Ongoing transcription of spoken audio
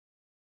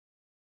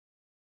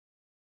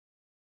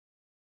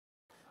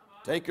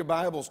Take your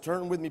Bibles,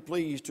 turn with me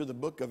please to the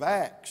book of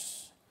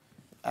Acts.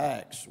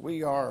 Acts.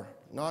 We are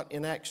not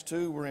in Acts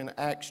 2, we're in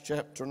Acts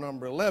chapter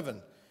number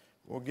 11.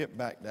 We'll get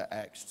back to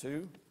Acts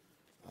 2.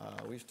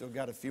 We still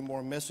got a few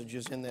more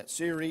messages in that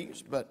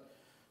series, but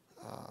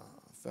I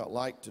felt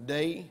like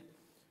today,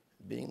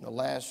 being the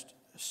last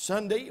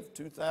Sunday of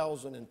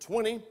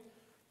 2020, I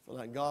feel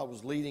like God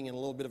was leading in a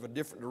little bit of a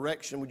different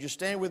direction. Would you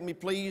stand with me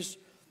please,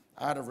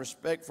 out of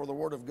respect for the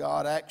Word of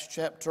God, Acts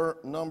chapter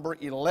number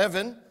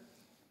 11.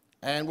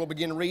 And we'll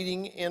begin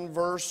reading in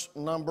verse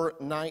number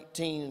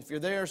 19. If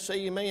you're there,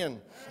 say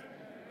amen.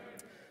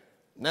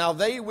 Now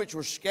they which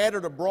were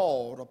scattered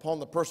abroad upon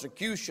the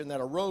persecution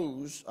that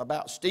arose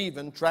about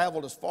Stephen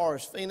traveled as far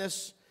as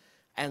Phoenix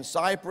and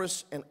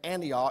Cyprus and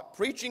Antioch,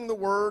 preaching the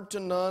word to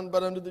none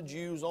but unto the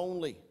Jews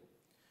only.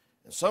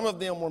 And some of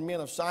them were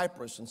men of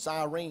Cyprus and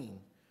Cyrene,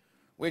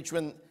 which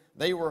when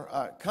they were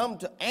come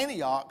to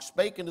Antioch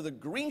spake unto the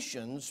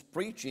Grecians,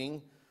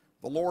 preaching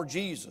the Lord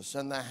Jesus,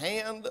 and the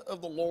hand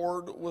of the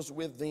Lord was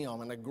with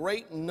them, and a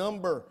great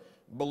number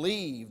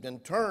believed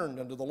and turned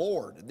unto the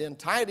Lord. Then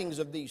tidings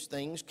of these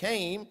things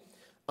came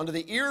unto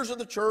the ears of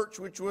the church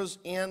which was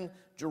in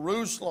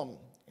Jerusalem,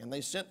 and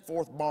they sent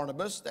forth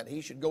Barnabas that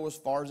he should go as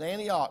far as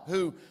Antioch,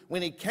 who,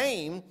 when he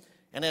came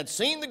and had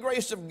seen the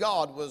grace of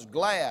God, was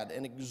glad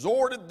and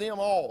exhorted them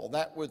all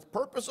that with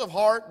purpose of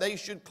heart they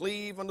should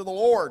cleave unto the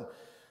Lord.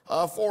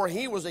 For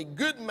he was a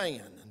good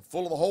man and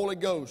full of the Holy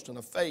Ghost and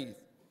of faith.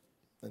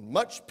 And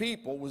much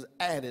people was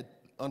added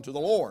unto the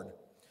Lord.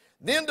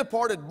 Then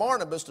departed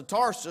Barnabas to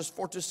Tarsus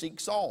for to seek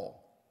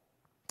Saul.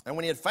 And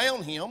when he had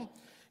found him,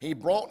 he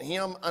brought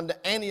him unto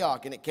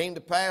Antioch. And it came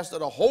to pass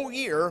that a whole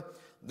year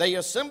they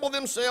assembled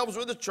themselves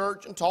with the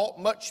church and taught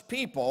much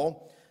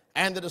people.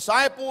 And the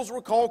disciples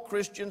were called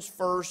Christians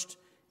first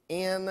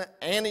in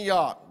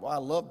Antioch. Well, I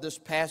love this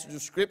passage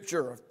of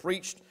Scripture. I've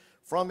preached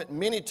from it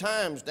many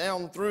times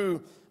down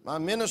through my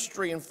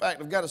ministry. In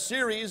fact, I've got a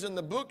series in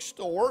the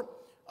bookstore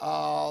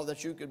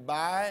that you could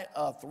buy,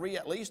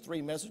 at least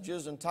three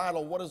messages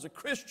entitled, What is a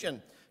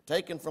Christian?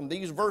 Taken from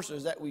these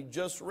verses that we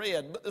just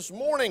read. But this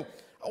morning,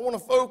 I want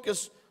to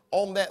focus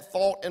on that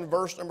thought in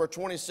verse number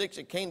 26.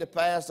 It came to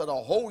pass that a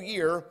whole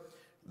year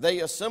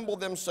they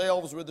assembled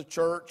themselves with the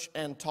church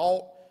and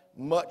taught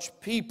much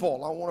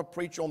people. I want to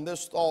preach on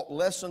this thought,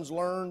 lessons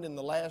learned in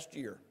the last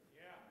year.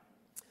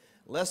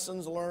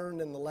 Lessons learned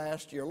in the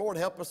last year. Lord,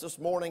 help us this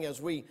morning as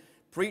we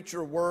preach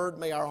your word.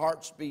 May our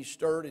hearts be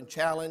stirred and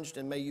challenged,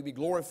 and may you be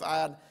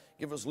glorified.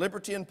 Give us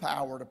liberty and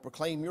power to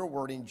proclaim your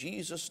word in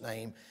Jesus'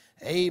 name.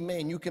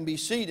 Amen. You can be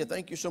seated.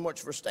 Thank you so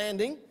much for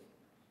standing.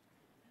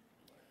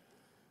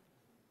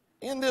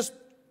 In this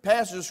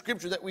passage of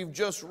Scripture that we've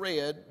just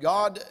read,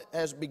 God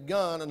has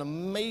begun an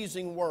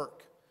amazing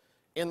work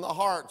in the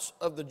hearts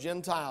of the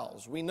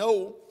Gentiles. We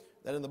know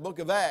that in the book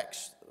of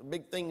Acts,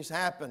 big things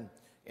happen.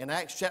 In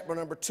Acts chapter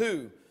number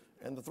 2,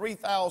 and the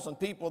 3,000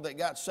 people that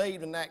got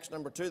saved in Acts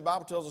number 2, the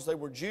Bible tells us they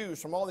were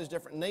Jews from all these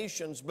different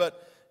nations.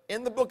 But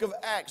in the book of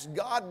Acts,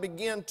 God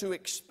began to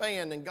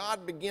expand and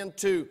God began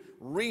to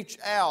reach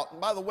out. And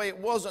by the way, it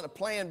wasn't a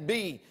plan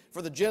B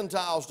for the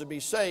Gentiles to be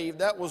saved.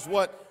 That was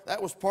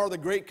part of the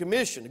Great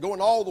Commission, to go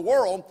into all the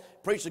world,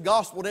 preach the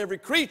gospel to every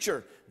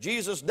creature.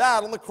 Jesus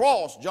died on the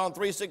cross, John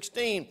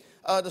 3:16,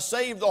 to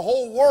save the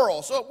whole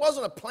world. So it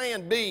wasn't a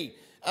plan B.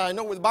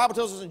 The Bible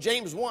tells us in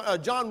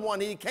John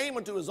 1, he came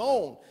unto his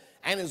own,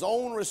 and his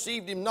own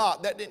received him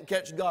not. That didn't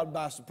catch God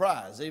by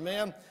surprise.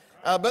 Amen?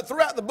 But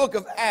throughout the book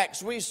of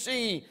Acts, we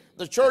see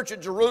the church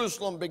at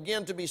Jerusalem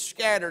begin to be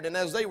scattered. And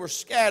as they were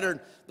scattered,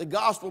 the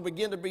gospel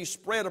began to be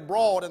spread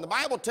abroad. And the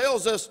Bible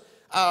tells us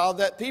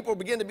that people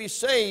begin to be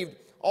saved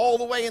all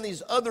the way in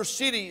these other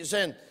cities.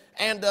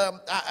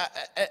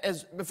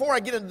 Before I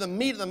get into the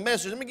meat of the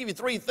message, let me give you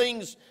three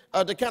things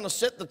to kind of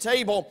set the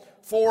table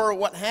for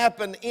what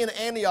happened in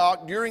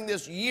Antioch during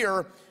this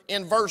year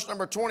in verse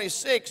number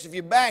 26. If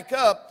you back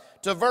up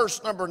to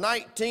verse number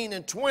 19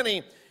 and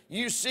 20,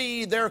 you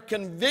see their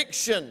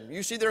conviction.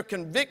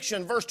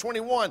 Verse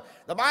 21,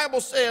 the Bible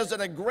says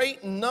that a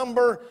great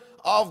number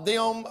of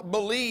them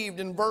believed.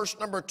 In verse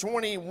number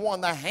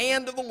 21, the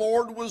hand of the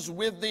Lord was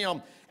with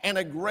them, and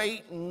a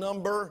great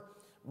number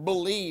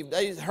believed.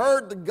 They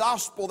heard the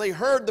gospel, they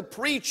heard the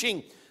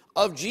preaching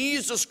of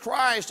Jesus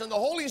Christ, and the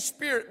Holy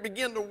Spirit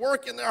began to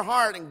work in their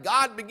heart, and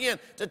God began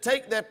to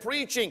take that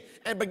preaching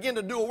and begin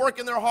to do a work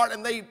in their heart,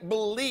 and they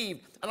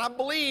believed. And I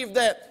believe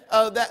that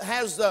that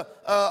has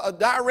a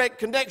direct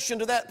connection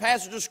to that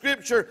passage of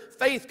Scripture.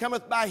 Faith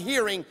cometh by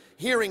hearing,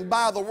 hearing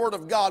by the Word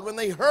of God. When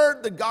they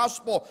heard the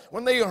gospel,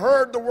 when they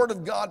heard the Word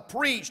of God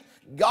preached,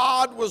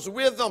 God was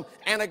with them,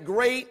 and a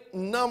great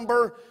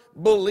number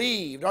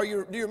believed. Do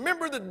you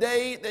remember the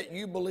day that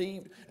you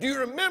believed? Do you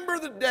remember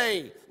the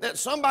day that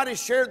somebody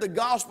shared the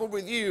gospel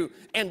with you,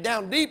 and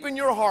down deep in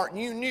your heart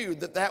you knew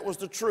that that was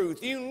the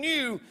truth? You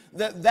knew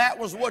that that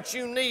was what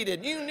you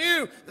needed. You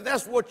knew that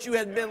that's what you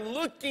had been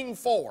looking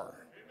for.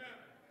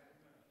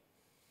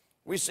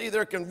 We see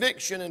their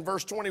conviction in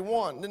verse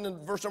 21. Then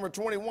in verse number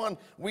 21,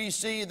 we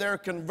see their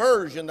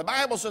conversion. The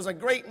Bible says a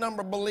great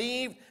number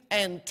believed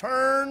and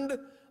turned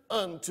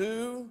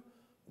unto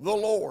the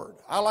Lord.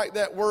 I like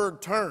that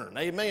word turn.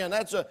 Amen.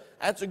 That's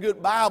a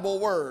good Bible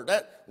word.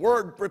 That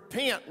word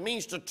repent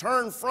means to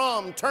turn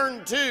from,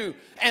 turn to.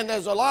 And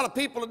there's a lot of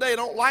people today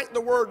don't like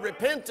the word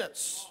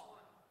repentance.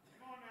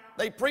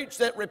 They preach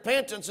that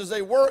repentance is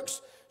a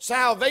works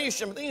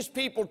salvation. But these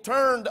people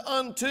turned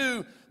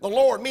unto the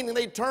Lord, meaning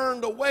they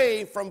turned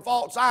away from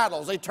false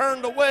idols. They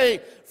turned away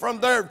from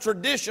their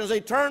traditions. They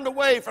turned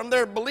away from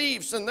their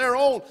beliefs and their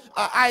own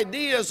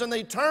ideas, and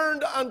they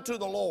turned unto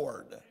the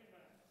Lord.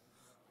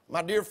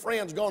 My dear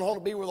friend's gone home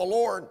to be with the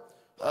Lord.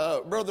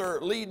 Brother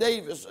Lee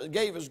Davis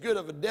gave as good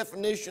of a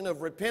definition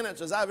of repentance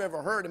as I've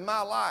ever heard in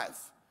my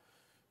life.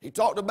 He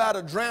talked about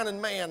a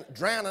drowning man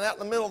drowning out in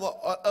the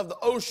middle of the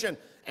ocean,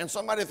 and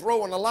somebody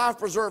throwing a life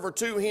preserver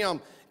to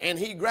him, and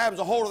he grabs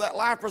a hold of that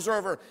life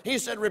preserver. He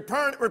said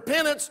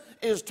repentance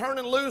is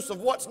turning loose of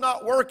what's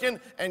not working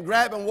and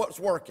grabbing what's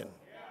working.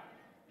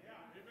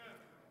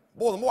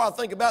 Boy, the more I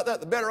think about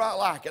that, the better I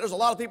like it. There's a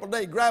lot of people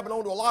today grabbing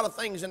onto a lot of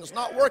things, and it's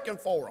not working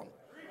for them.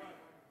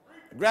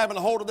 Grabbing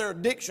a hold of their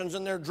addictions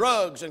and their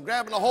drugs, and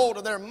grabbing a hold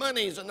of their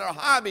monies and their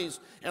hobbies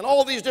and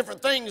all these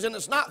different things, and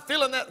it's not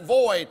filling that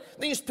void.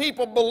 These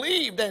people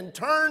believed and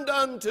turned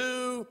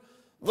unto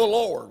the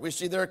Lord. We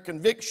see their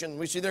conviction,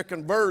 we see their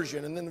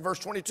conversion, and then in verse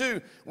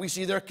 22 we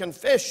see their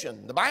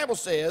confession. The Bible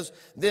says,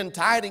 then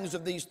tidings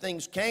of these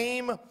things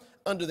came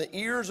unto the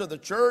ears of the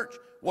church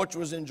which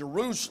was in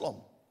Jerusalem.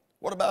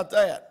 What about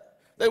that?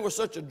 There was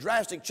such a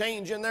drastic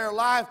change in their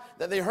life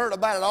that they heard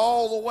about it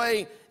all the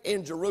way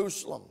in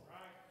Jerusalem.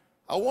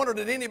 I wonder,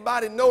 did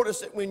anybody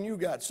notice it when you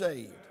got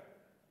saved?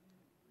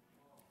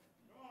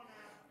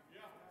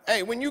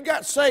 Hey, when you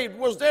got saved,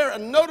 was there a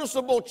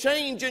noticeable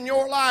change in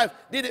your life?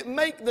 Did it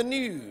make the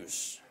news?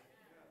 Is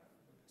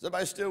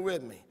everybody still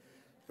with me?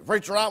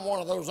 Preacher, I'm one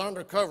of those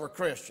undercover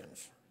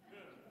Christians.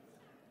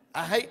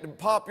 I hate to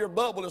pop your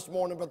bubble this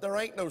morning, but there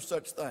ain't no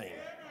such thing.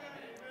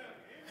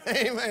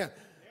 Amen.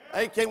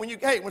 Hey,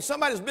 when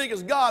somebody as big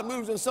as God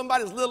moves in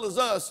somebody as little as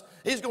us,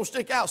 he's going to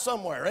stick out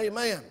somewhere.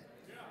 Amen.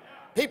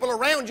 People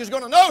around you is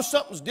going to know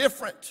something's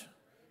different.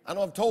 I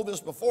know I've told this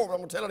before, but I'm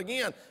going to tell it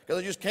again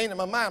because it just came to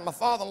my mind. My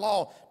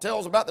father-in-law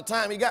tells about the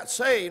time he got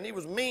saved, and he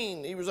was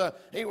mean. He was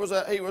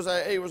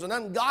an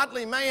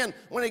ungodly man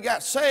when he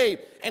got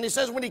saved. And he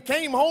says when he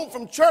came home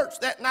from church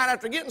that night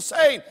after getting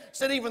saved,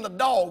 said even the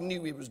dog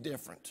knew he was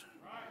different.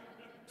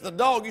 The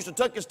dog used to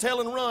tuck his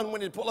tail and run when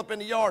he'd pull up in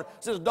the yard.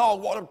 Says the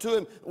dog walked up to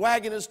him,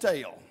 wagging his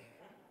tail.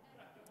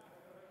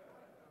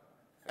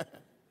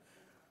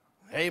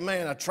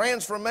 Amen. A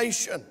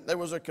transformation. There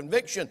was a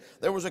conviction.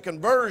 There was a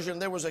conversion.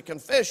 There was a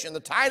confession. The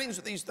tidings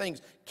of these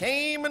things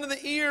came into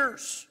the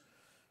ears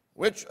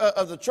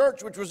of the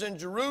church which was in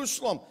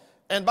Jerusalem.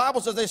 And the Bible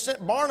says they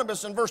sent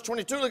Barnabas in verse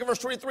 22. Look at verse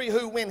 23.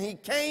 Who, when he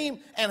came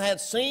and had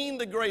seen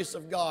the grace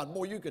of God.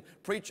 Boy, you could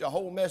preach a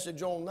whole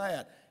message on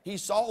that. He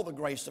saw the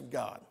grace of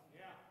God.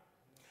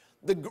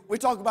 We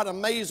talk about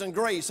amazing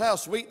grace. How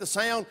sweet the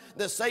sound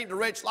that saved a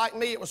wretch like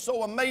me. It was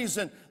so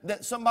amazing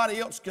that somebody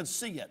else could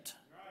see it.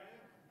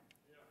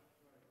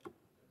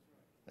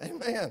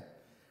 Amen.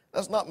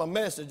 That's not my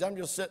message. I'm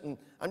just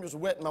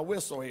wetting my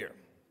whistle here.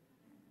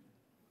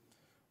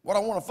 What I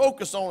want to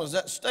focus on is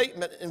that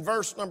statement in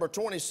verse number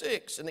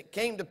 26. And it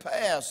came to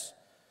pass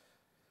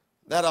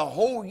that a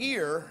whole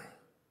year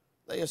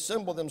they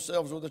assembled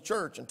themselves with the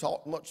church and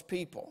taught much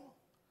people.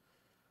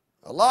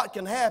 A lot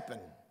can happen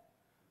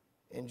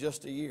in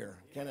just a year,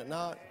 can it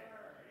not?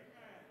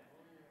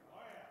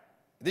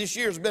 This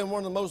year's been one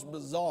of the most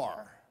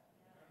bizarre,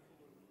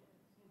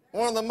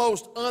 one of the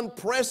most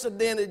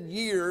unprecedented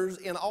years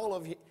in all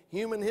of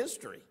human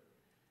history.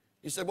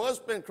 You said, well, it's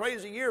been a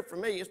crazy year for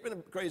me. It's been a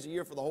crazy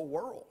year for the whole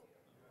world.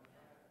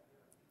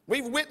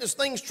 We've witnessed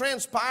things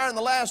transpire in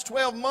the last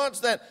 12 months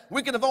that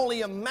we could have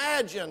only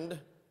imagined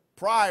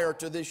prior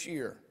to this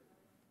year.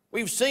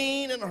 We've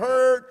seen and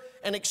heard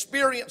and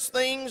experienced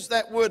things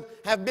that would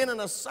have been in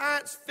a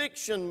science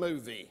fiction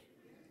movie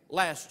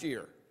last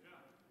year,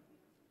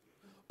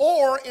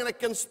 or in a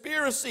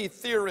conspiracy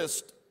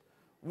theorist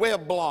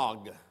web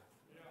blog.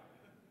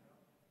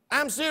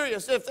 I'm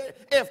serious.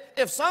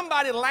 If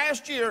somebody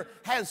last year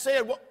had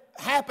said what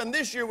happened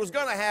this year was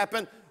going to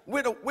happen,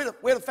 we'd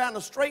have found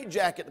a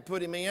straitjacket to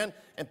put him in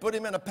and put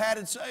him in a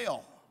padded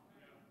cell.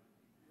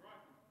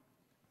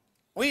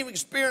 We've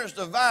experienced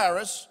a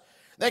virus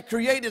that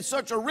created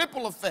such a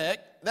ripple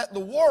effect that the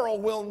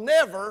world will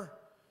never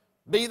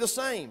be the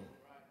same.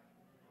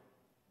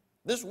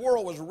 This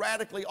world was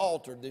radically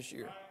altered this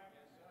year.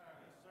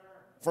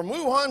 From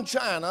Wuhan,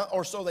 China,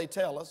 or so they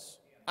tell us.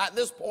 At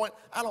this point,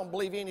 I don't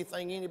believe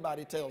anything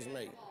anybody tells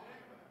me.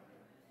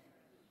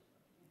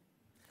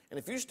 And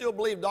if you still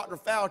believe Dr.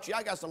 Fauci,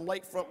 I got some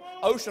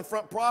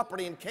oceanfront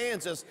property in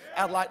Kansas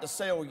I'd like to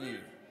sell you.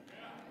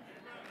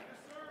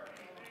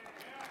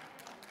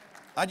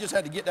 I just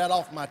had to get that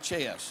off my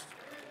chest.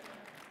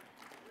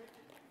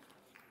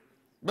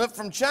 But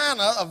from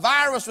China, a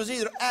virus was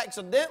either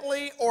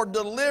accidentally or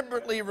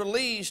deliberately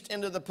released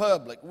into the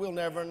public. We'll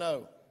never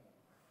know.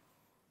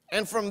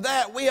 And from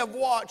that, we have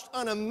watched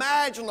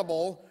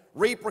unimaginable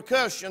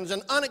repercussions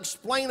and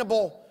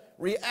unexplainable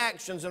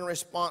reactions and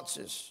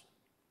responses.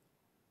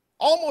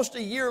 Almost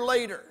a year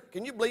later,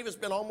 can you believe it's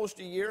been almost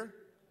a year?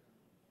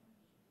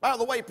 By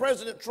the way,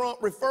 President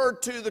Trump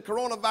referred to the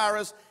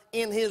coronavirus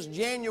in his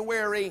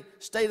January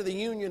State of the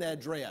Union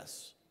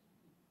address.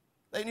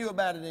 They knew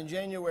about it in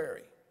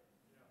January.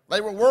 They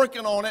were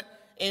working on it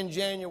in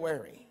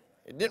January.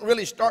 It didn't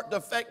really start to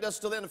affect us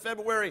till the end of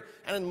February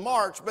and in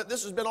March, but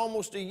this has been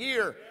almost a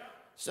year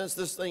since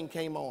this thing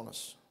came on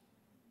us.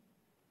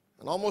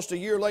 And almost a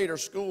year later,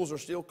 schools are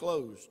still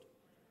closed.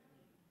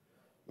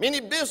 Many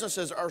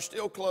businesses are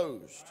still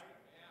closed.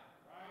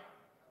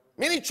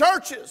 Many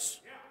churches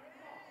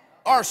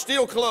are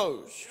still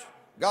closed.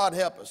 God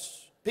help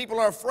us. People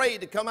are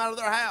afraid to come out of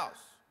their house.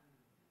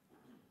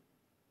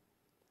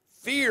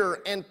 Fear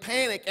and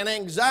panic and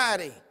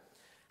anxiety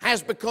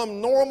has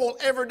become normal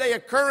everyday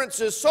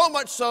occurrences, so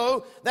much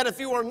so that if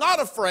you are not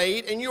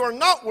afraid and you are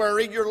not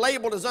worried, you're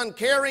labeled as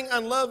uncaring,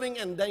 unloving,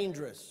 and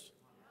dangerous.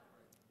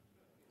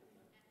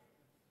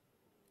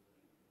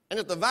 And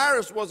if the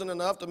virus wasn't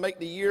enough to make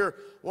the year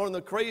one of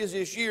the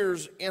craziest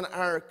years in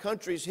our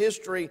country's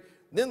history,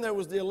 then there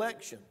was the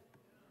election.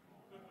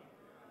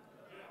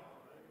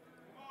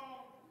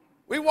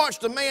 We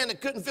watched a man that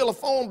couldn't fill a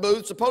phone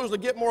booth supposedly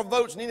get more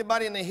votes than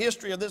anybody in the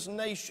history of this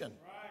nation.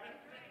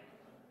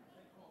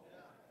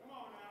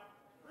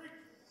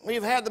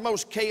 We've had the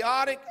most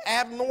chaotic,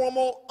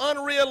 abnormal,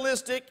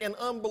 unrealistic, and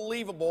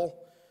unbelievable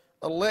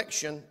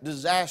election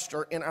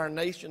disaster in our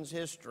nation's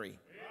history.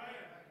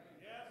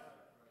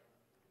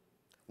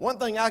 One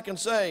thing I can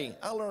say,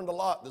 I learned a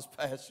lot this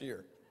past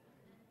year.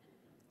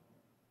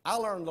 I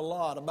learned a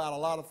lot about a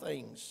lot of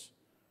things.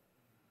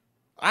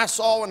 I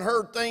saw and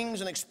heard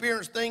things and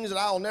experienced things that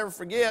I'll never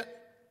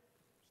forget.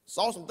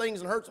 Saw some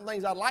things and heard some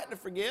things I'd like to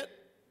forget.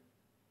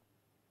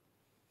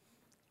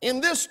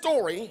 In this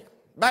story,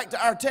 back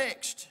to our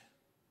text,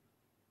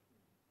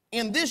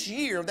 in this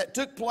year that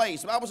took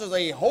place, the Bible says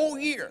a whole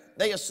year,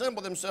 they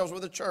assembled themselves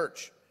with the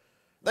church.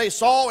 They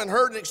saw and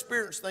heard and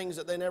experienced things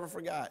that they never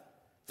forgot.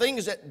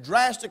 Things that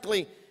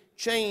drastically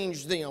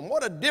changed them.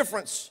 What a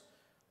difference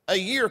a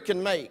year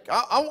can make.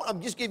 I want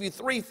to just give you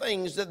three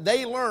things that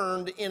they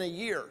learned in a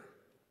year.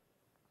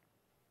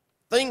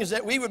 Things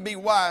that we would be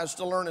wise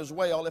to learn as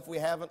well if we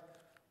haven't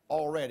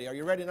already. Are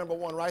you ready? Number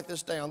one, write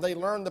this down. They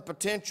learned the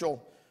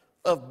potential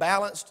of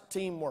balanced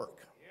teamwork.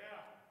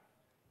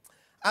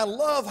 I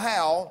love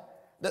how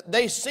that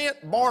they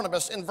sent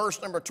Barnabas in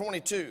verse number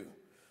 22.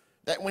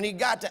 That when he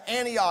got to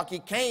Antioch, he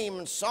came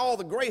and saw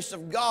the grace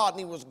of God, and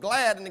he was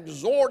glad and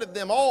exhorted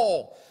them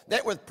all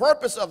that with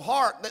purpose of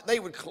heart that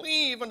they would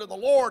cleave unto the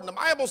Lord. And the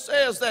Bible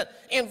says that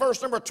in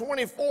verse number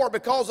 24,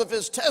 because of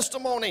his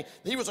testimony,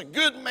 he was a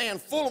good man,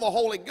 full of the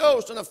Holy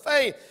Ghost and of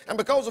faith, and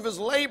because of his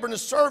labor and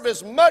his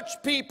service, much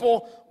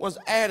people was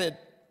added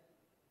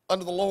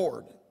unto the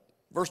Lord.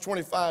 Verse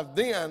 25,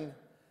 then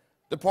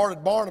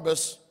departed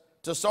Barnabas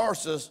to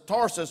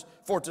Tarsus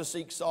for to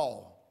seek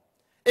Saul.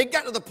 It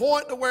got to the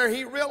point to where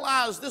he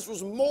realized this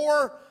was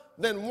more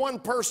than one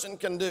person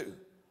can do.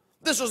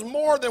 This is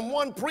more than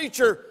one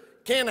preacher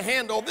can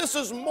handle. This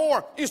is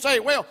more. You say,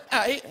 well,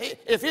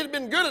 if he'd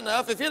been good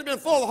enough, if he'd been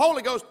full of the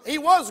Holy Ghost, he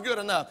was good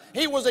enough.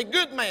 He was a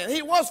good man.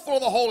 He was full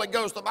of the Holy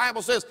Ghost, the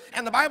Bible says.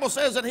 And the Bible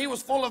says that he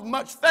was full of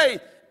much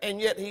faith, and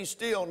yet he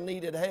still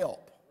needed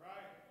help.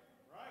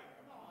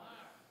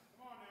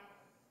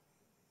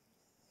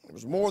 It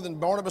was more than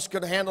Barnabas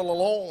could handle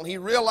alone. He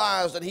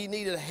realized that he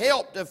needed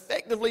help to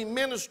effectively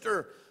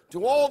minister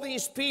to all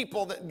these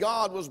people that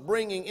God was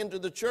bringing into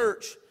the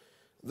church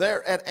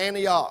there at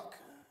Antioch.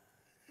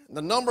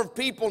 The number of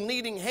people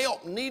needing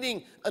help,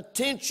 needing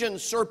attention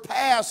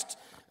surpassed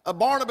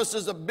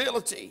Barnabas'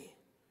 ability.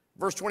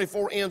 Verse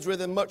 24 ends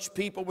with, and much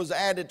people was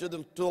added to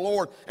the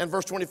Lord. And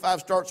verse 25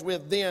 starts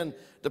with, then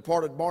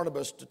departed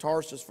Barnabas to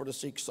Tarsus for to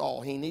seek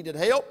Saul. He needed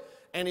help,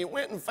 and he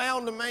went and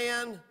found a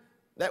man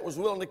that was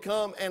willing to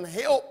come and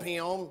help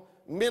him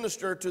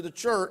minister to the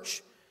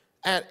church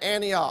at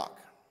Antioch.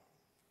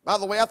 By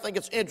the way, I think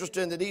it's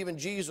interesting that even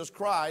Jesus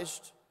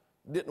Christ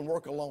didn't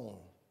work alone.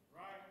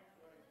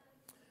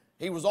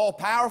 He was all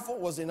powerful,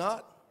 was he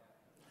not?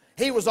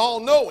 He was all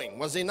knowing,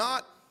 was he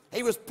not?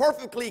 He was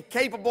perfectly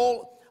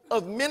capable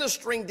of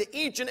ministering to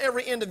each and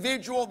every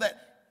individual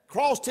that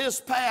crossed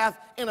his path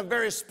in a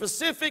very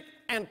specific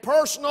and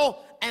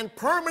personal and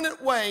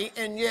permanent way,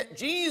 and yet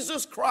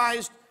Jesus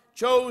Christ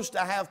chose to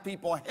have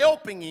people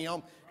helping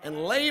him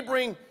and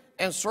laboring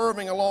and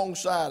serving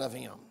alongside of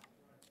him.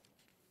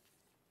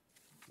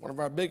 One of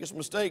our biggest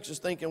mistakes is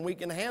thinking we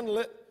can handle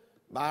it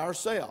by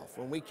ourselves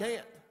when we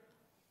can't.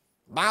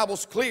 The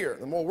Bible's clear.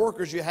 The more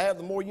workers you have,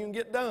 the more you can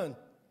get done.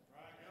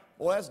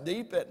 Boy, that's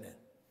deep, isn't it?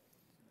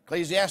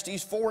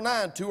 Ecclesiastes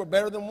 4:9, two are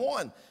better than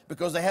one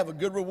because they have a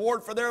good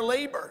reward for their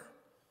labor.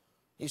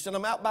 He sent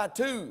them out by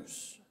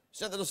twos. He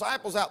sent the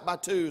disciples out by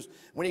twos.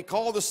 When he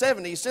called the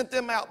 70, he sent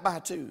them out by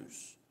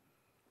twos.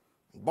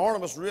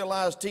 Barnabas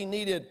realized he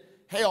needed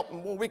help,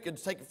 and we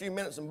could take a few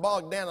minutes and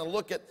bog down and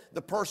look at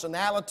the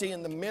personality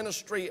and the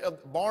ministry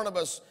of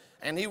Barnabas.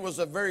 And he was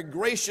a very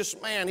gracious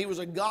man. He was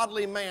a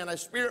godly man, a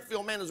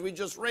spirit-filled man, as we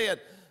just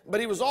read. but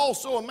he was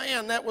also a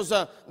man that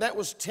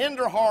was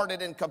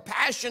tender-hearted and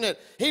compassionate.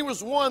 He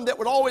was one that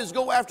would always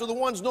go after the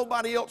ones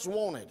nobody else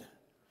wanted.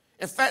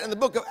 In fact, in the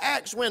book of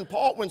Acts, when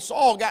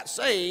Saul got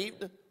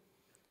saved,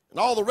 and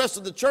all the rest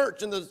of the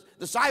church and the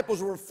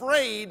disciples were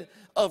afraid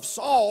of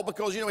Saul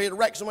because, he had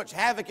wreaked so much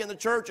havoc in the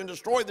church and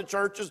destroyed the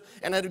churches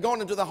and had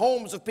gone into the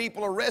homes of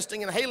people,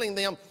 arresting and hailing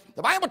them.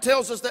 The Bible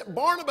tells us that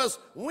Barnabas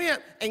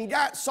went and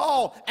got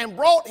Saul and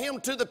brought him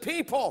to the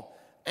people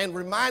and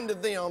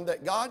reminded them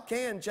that God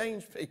can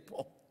change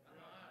people.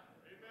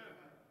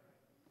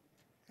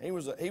 He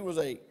was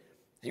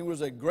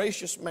a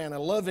gracious man, a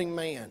loving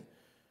man.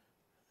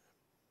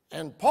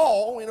 And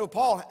Paul,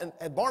 Paul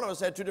and Barnabas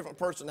had two different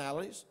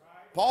personalities.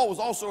 Paul was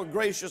also a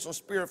gracious and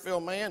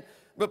spirit-filled man,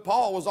 but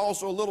Paul was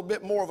also a little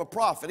bit more of a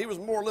prophet. He was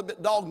a little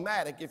bit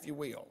dogmatic, if you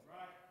will.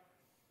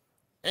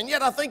 And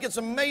yet I think it's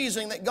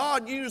amazing that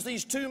God used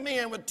these two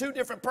men with two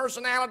different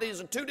personalities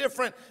and two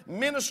different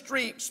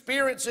ministry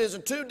experiences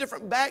and two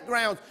different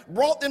backgrounds,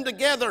 brought them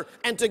together,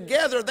 and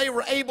together they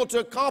were able to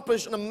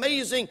accomplish an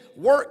amazing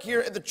work here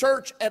at the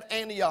church at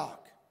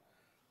Antioch.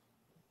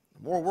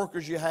 The more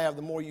workers you have,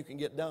 the more you can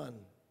get done.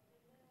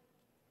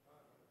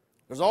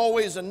 There's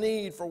always a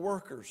need for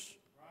workers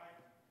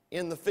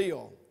in the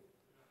field.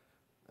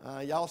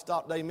 Y'all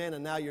stopped amen,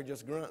 and now you're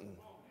just grunting.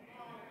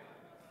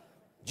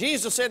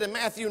 Jesus said in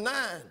Matthew 9,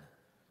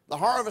 the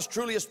harvest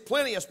truly is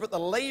plenteous, but the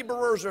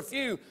laborers are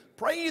few.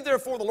 Pray ye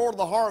therefore the Lord of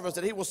the harvest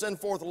that he will send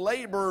forth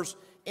laborers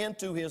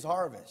into his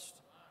harvest.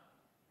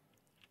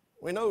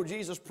 We know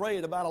Jesus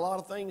prayed about a lot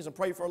of things and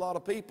prayed for a lot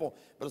of people,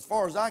 but as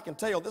far as I can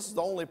tell, this is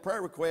the only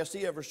prayer request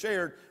he ever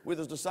shared with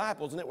his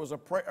disciples, and it was a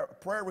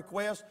prayer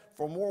request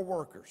for more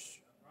workers.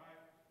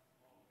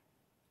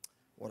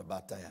 What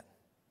about that?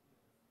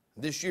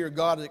 This year,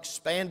 God has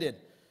expanded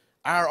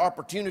our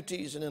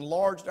opportunities and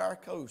enlarged our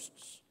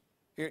coasts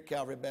here at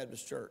Calvary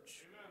Baptist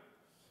Church.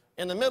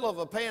 In the middle of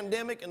a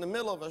pandemic, in the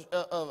middle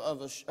of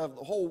the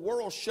whole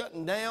world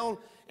shutting down,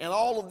 and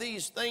all of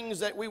these things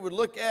that we would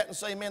look at and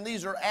say, man,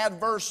 these are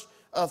adverse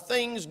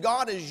things,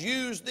 God has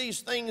used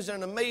these things in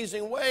an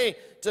amazing way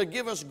to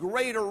give us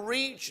greater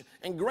reach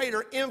and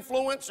greater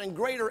influence and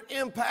greater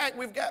impact.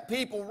 We've got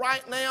people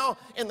right now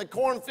in the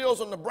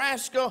cornfields of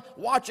Nebraska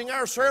watching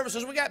our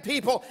services. We've got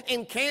people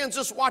in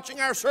Kansas watching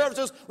our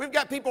services. We've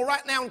got people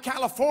right now in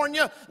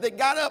California that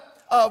got up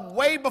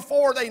way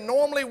before they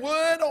normally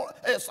would.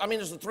 It's a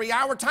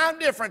 3-hour time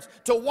difference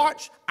to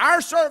watch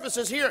our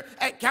services here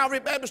at Calvary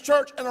Baptist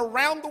Church and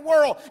around the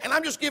world. And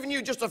I'm just giving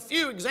you just a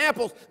few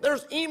examples.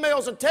 There's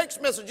emails and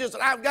text messages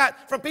that I've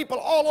got from people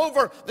all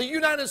over the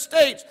United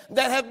States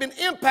that have been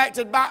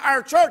impacted by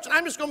our church. And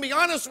I'm just going to be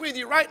honest with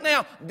you right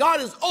now. God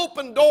has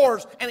opened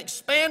doors and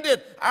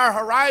expanded our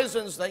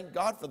horizons. Thank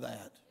God for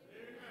that.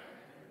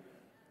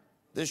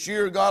 This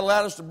year, God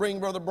allowed us to bring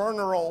Brother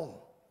Berner on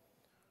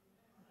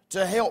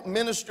to help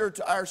minister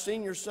to our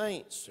senior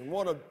saints. And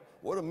what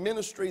a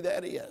ministry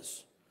that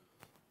is.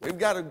 We've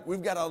got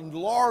a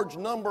large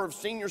number of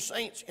senior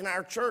saints in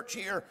our church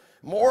here,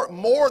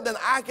 more than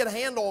I could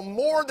handle,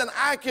 more than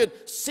I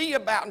could see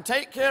about and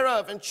take care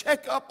of and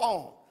check up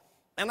on.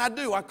 And I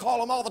do. I call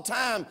them all the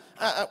time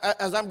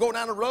as I'm going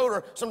down the road,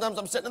 or sometimes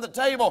I'm sitting at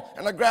the table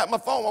and I grab my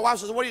phone. My wife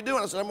says, what are you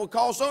doing? I said, I'm going to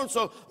call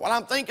so-and-so while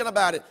I'm thinking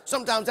about it.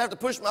 Sometimes I have to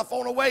push my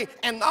phone away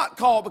and not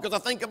call because I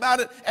think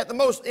about it at the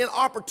most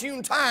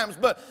inopportune times.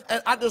 But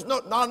I just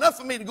not enough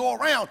for me to go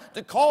around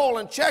to call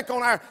and check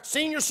on our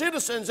senior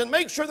citizens and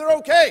make sure they're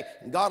okay.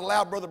 And God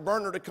allowed Brother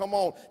Berner to come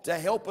on to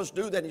help us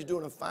do that. He's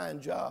doing a fine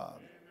job.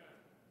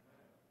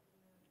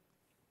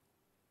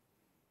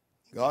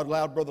 God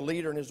allowed Brother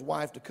Leader and his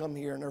wife to come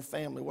here and their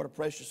family. What a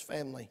precious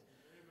family.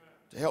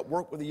 To help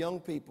work with the young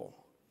people.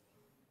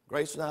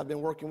 Grace and I have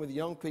been working with the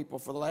young people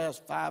for the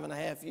last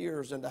 5.5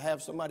 years, and to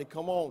have somebody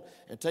come on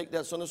and take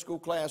that Sunday school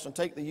class and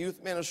take the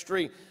youth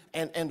ministry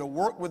and to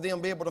work with them,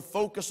 be able to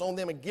focus on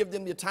them and give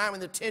them the time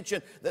and the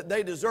attention that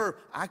they deserve.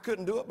 I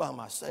couldn't do it by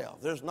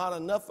myself. There's not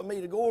enough for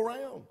me to go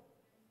around.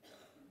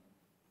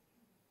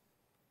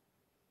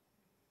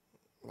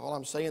 All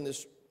I'm saying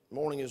this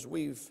morning is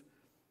we've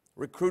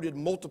recruited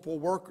multiple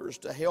workers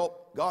to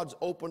help. God's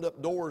opened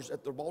up doors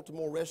at the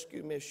Baltimore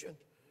Rescue Mission.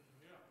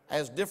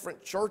 As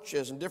different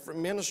churches and different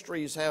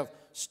ministries have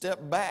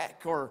stepped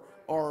back or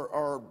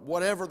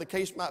whatever the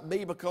case might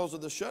be because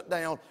of the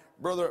shutdown,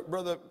 Brother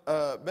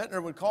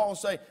Bettner would call and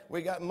say,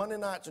 we got Monday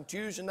nights and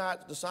Tuesday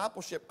nights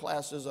discipleship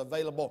classes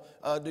available.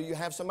 Do you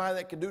have somebody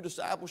that can do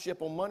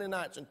discipleship on Monday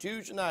nights and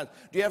Tuesday nights?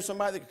 Do you have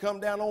somebody that can come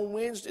down on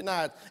Wednesday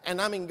nights?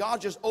 And God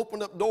just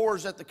opened up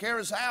doors at the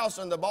Caris House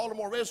and the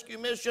Baltimore Rescue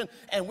Mission,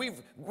 and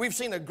we've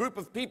seen a group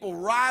of people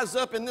rise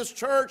up in this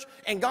church,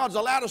 and God's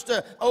allowed us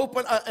to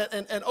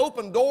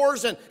open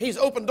doors, and He's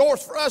opened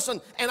doors for us,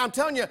 and I'm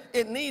telling you,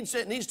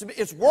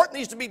 its work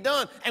needs to be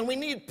done, and we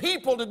need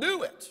people to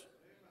do it.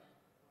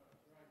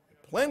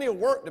 Plenty of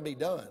work to be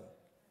done.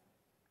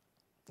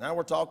 Now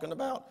we're talking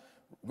about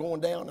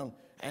going down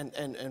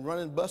and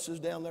running buses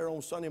down there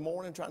on Sunday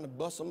morning, trying to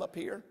bus them up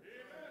here.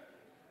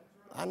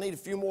 I need a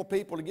few more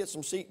people to get a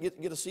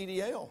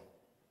CDL.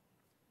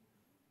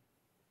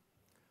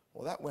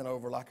 Well, that went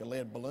over like a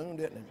lead balloon,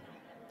 didn't it?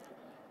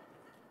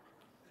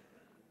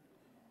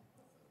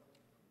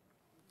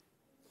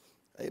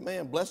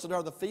 Amen. Blessed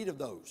are the feet of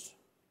those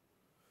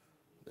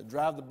that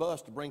drive the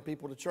bus to bring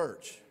people to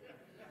church.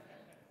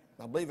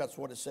 I believe that's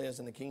what it says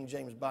in the King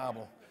James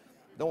Bible.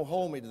 Don't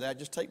hold me to that.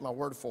 Just take my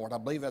word for it. I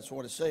believe that's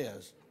what it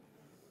says.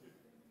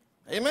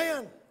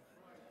 Amen.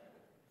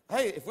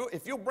 Hey,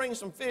 if you'll bring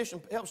some fish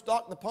and help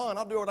stock the pond,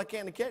 I'll do what I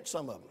can to catch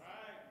some of them.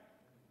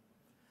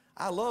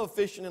 I love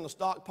fishing in the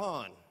stocked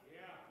pond.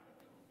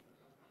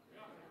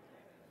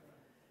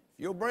 If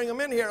you'll bring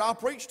them in here, I'll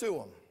preach to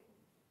them.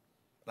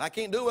 But I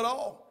can't do it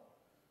all.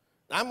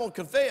 I'm going to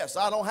confess,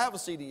 I don't have a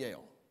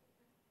CDL.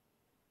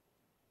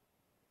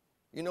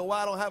 You know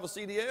why I don't have a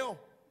CDL?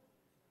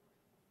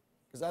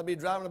 Because I'd be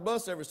driving a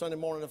bus every Sunday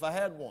morning if I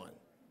had one.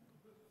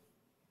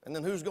 And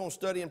then who's going to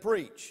study and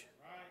preach?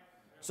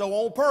 So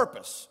on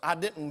purpose, I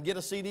didn't get a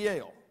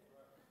CDL.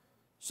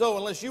 So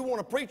unless you want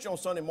to preach on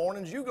Sunday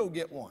mornings, you go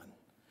get one.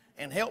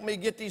 And help me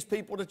get these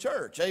people to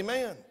church.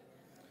 Amen.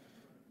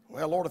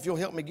 Well, Lord, if you'll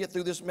help me get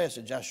through this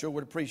message, I sure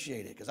would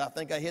appreciate it. Because I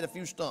think I hit a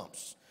few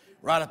stumps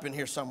right up in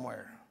here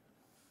somewhere.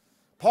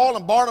 Paul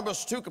and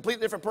Barnabas, two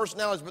completely different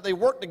personalities, but they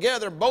worked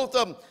together. Both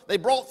of them, they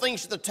brought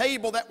things to the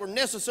table that were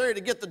necessary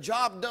to get the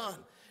job done.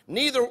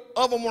 Neither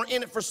of them were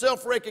in it for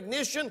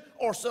self-recognition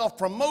or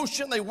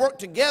self-promotion. They worked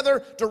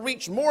together to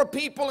reach more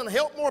people and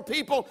help more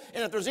people.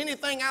 And if there's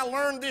anything I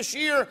learned this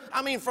year,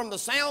 I mean, from the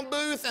sound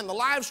booth and the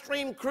live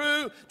stream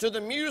crew to the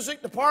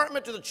music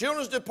department to the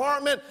children's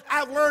department,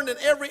 I've learned in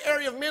every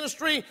area of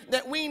ministry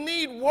that we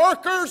need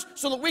workers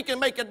so that we can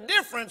make a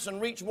difference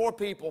and reach more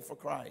people for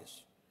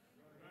Christ.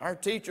 Our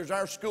teachers,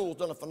 our school's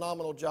done a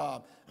phenomenal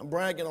job. I'm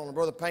bragging on him.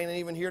 Brother Payne ain't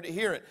even here to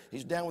hear it.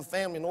 He's down with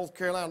family in North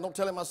Carolina. Don't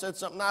tell him I said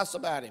something nice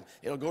about him.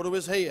 It'll go to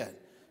his head.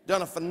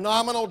 Done a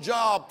phenomenal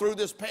job through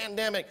this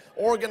pandemic,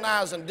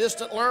 organizing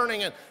distant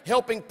learning and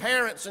helping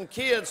parents and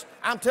kids.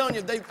 I'm telling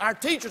you, our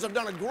teachers have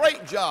done a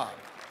great job.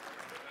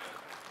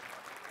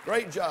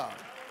 Great job.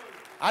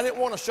 I didn't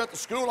want to shut the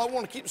school. I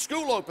wanted to keep the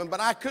school open, but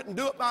I couldn't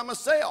do it by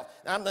myself.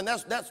 And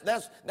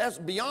that's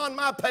beyond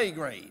my pay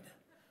grade.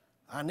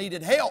 I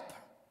needed help.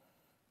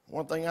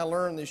 One thing I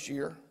learned this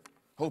year,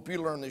 hope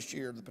you learned this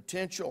year, the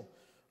potential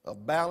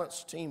of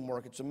balanced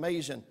teamwork. It's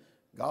amazing.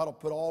 God will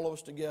put all of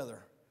us together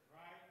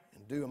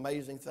and do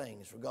amazing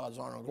things for God's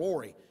honor and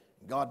glory.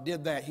 God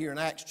did that here in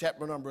Acts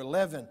chapter number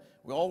 11.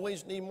 We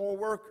always need more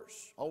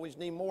workers, always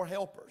need more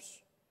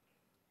helpers.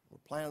 We're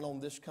planning on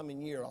this coming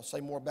year. I'll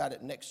say more about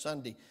it next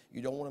Sunday.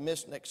 You don't want to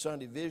miss next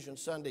Sunday, Vision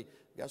Sunday.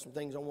 We've got some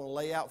things I want to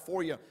lay out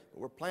for you.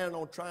 But we're planning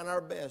on trying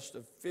our best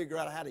to figure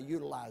out how to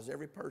utilize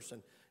every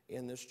person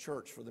in this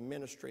church for the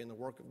ministry and the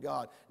work of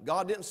God.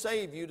 God didn't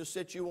save you to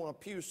sit you on a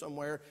pew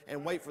somewhere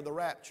and wait for the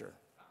rapture.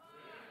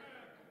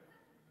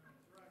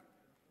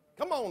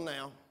 Come on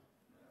now.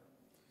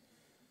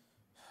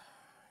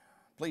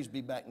 Please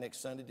be back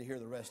next Sunday to hear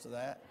the rest of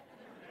that.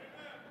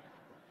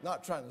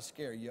 Not trying to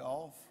scare you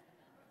off.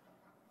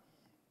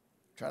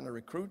 Trying to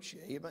recruit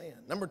you. Amen.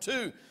 Number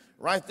 2,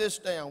 write this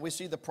down. We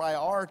see the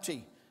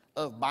priority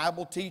of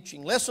Bible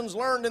teaching. Lessons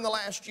learned in the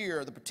last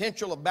year, the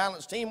potential of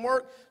balanced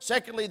teamwork.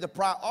 Secondly, the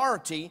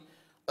priority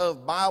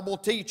of Bible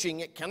teaching.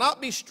 It cannot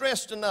be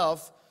stressed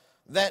enough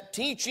that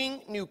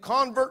teaching new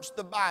converts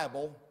the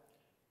Bible,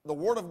 the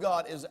Word of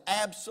God, is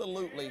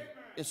absolutely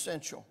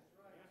essential.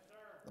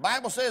 The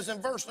Bible says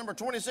in verse number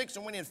 26,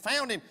 and when he had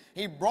found him,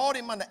 he brought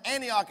him unto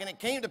Antioch, and it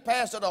came to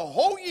pass that a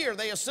whole year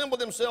they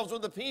assembled themselves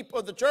with the people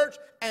of the church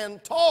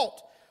and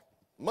taught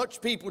much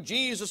people.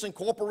 Jesus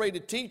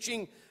incorporated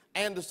teaching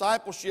and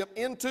discipleship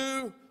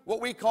into what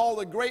we call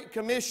the Great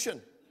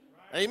Commission.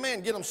 Right.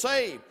 Amen. Get them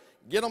saved,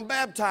 get them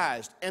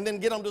baptized, and then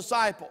get them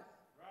discipled.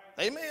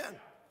 Right. Amen.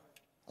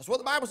 That's what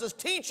the Bible says,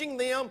 teaching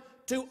them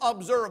to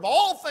observe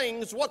all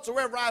things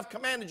whatsoever I've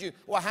commanded you.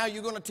 Well, how are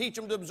you going to teach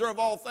them to observe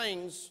all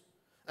things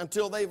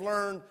until they've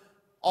learned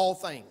all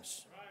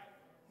things?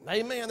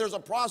 Amen. There's a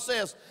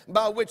process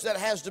by which that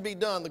has to be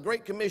done. The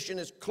Great Commission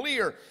is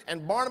clear,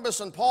 and Barnabas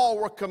and Paul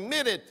were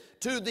committed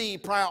to the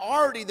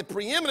priority, the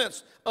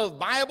preeminence of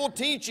Bible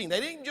teaching.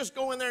 They didn't just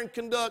go in there and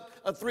conduct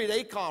a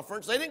 3-day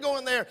conference. They didn't go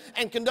in there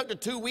and conduct a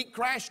 2-week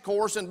crash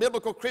course in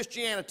biblical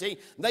Christianity.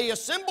 They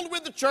assembled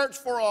with the church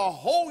for a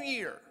whole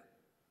year.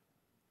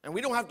 And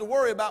we don't have to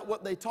worry about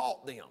what they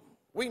taught them.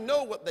 We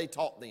know what they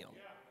taught them.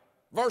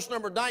 Verse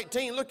number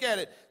 19, look at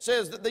it,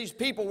 says that these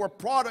people were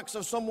products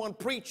of someone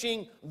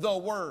preaching the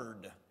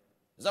Word.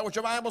 Is that what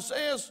your Bible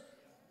says?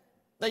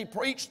 They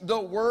preached the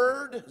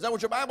Word. Is that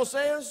what your Bible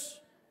says?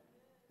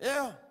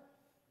 Yeah.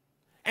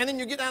 And then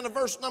you get down to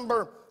verse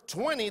number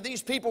 20,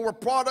 these people were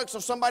products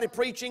of somebody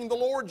preaching the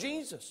Lord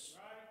Jesus.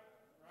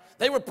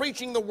 They were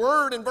preaching the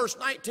Word in verse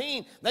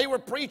 19. They were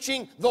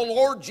preaching the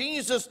Lord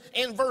Jesus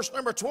in verse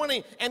number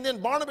 20. And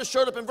then Barnabas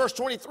showed up in verse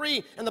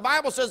 23. And the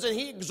Bible says that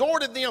he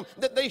exhorted them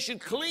that they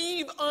should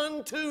cleave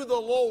unto the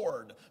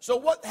Lord. So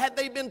what had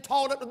they been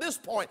taught up to this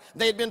point?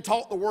 They had been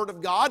taught the Word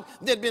of God.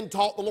 They had been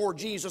taught the Lord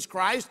Jesus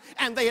Christ.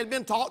 And they had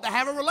been taught to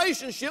have a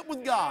relationship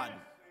with God.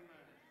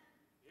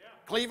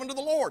 Cleaving to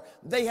the Lord.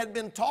 They had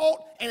been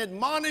taught and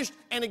admonished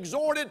and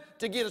exhorted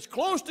to get as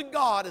close to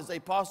God as they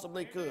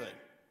possibly could.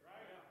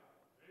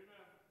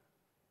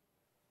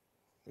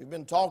 We've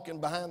been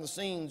talking behind the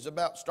scenes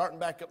about starting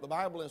back up the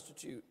Bible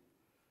Institute.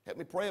 Help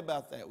me pray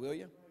about that, will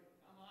you?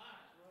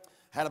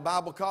 Had a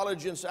Bible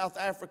college in South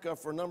Africa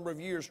for a number of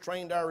years,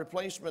 trained our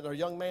replacement, a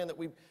young man that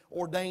we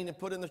ordained and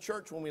put in the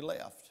church when we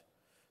left.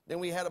 Then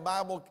we had a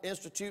Bible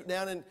Institute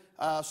down in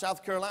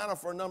South Carolina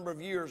for a number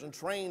of years and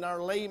trained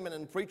our laymen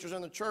and preachers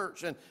in the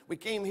church. And we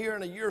came here,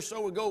 and a year or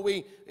so ago,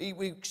 we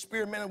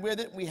experimented with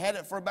it. We had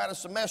it for about a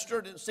semester.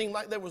 It didn't seem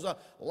like there was a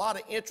lot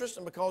of interest,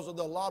 and because of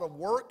the lot of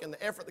work and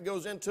the effort that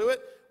goes into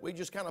it, we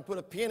just kind of put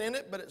a pin in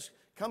it, but it's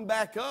come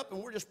back up,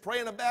 and we're just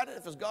praying about it.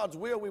 If it's God's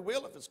will, we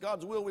will. If it's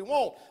God's will, we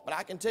won't. But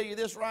I can tell you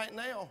this right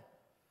now.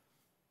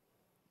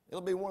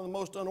 It'll be one of the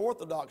most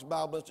unorthodox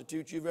Bible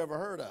institutes you've ever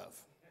heard of.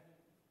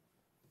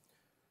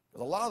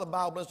 Because a lot of the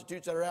Bible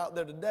institutes that are out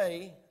there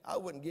today, I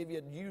wouldn't give you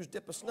a used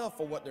dip of snuff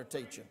for what they're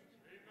teaching.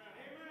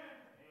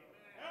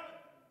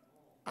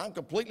 I'm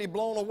completely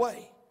blown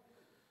away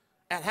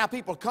at how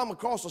people come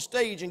across the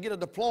stage and get a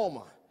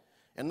diploma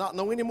and not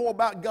know any more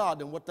about God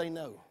than what they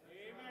know.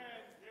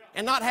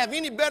 And not have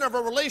any better of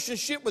a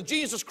relationship with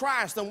Jesus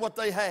Christ than what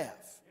they have.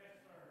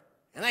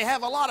 And they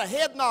have a lot of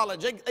head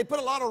knowledge. They put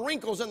a lot of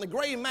wrinkles in the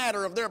gray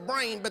matter of their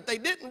brain, but they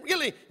didn't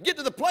really get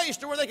to the place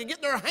to where they could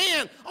get their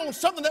hand on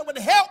something that would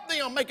help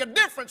them make a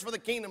difference for the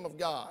kingdom of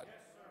God.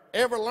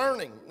 Ever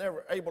learning,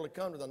 never able to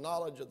come to the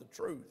knowledge of the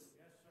truth.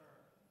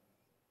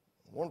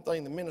 One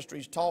thing the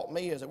ministry's taught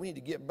me is that we need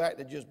to get back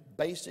to just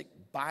basic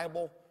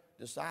Bible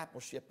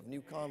discipleship of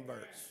new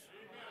converts.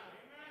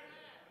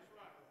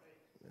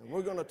 And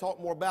we're going to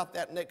talk more about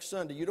that next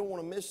Sunday. You don't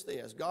want to miss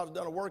this. God's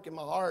done a work in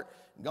my heart.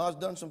 God's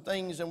done some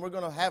things, and we're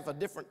going to have a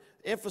different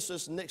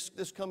emphasis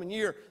this coming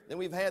year than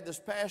we've had this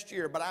past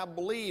year. But I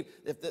believe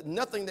that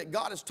nothing that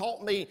God has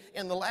taught me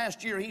in the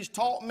last year, He's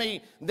taught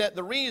me that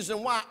the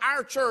reason why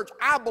our church,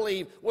 I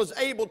believe, was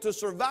able to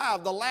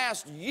survive the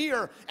last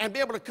year and be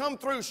able to come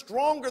through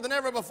stronger than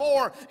ever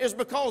before is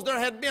because there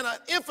had been an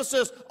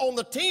emphasis on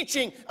the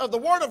teaching of the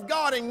Word of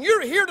God. And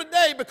you're here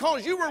today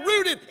because you were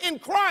rooted in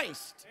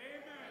Christ.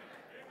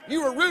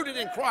 You were rooted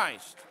in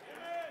Christ.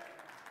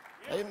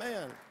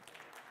 Amen.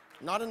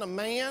 Not in a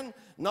man,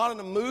 not in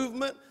a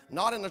movement,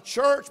 not in a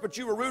church, but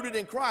you were rooted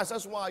in Christ.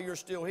 That's why you're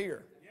still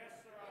here.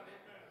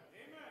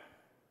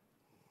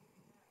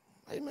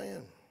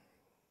 Amen.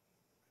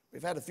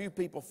 We've had a few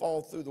people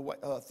fall through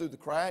the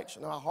cracks,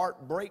 and our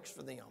heart breaks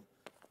for them.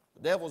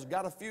 The devil's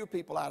got a few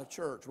people out of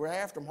church. We're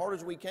after them hard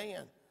as we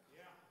can.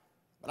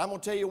 But I'm going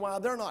to tell you why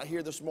they're not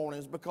here this morning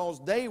is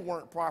because they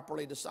weren't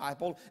properly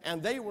discipled,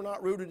 and they were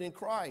not rooted in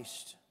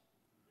Christ.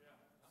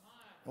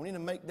 We need to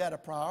make that a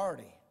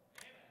priority.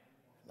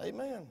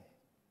 Amen.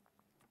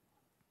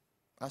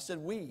 I said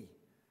we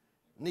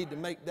need to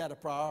make that a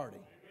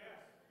priority.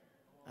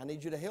 I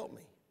need you to help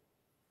me.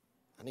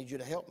 I need you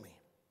to help me.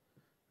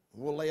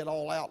 We'll lay it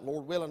all out,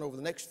 Lord willing, over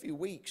the next few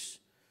weeks.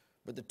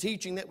 But the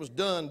teaching that was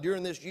done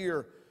during this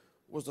year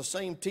was the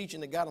same teaching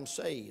that got them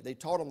saved. They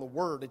taught them the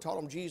Word. They taught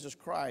them Jesus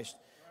Christ.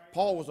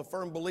 Paul was a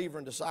firm believer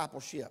in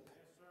discipleship.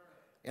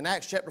 In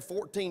Acts chapter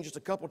 14, just a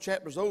couple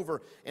chapters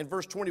over, in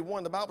verse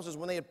 21, the Bible says,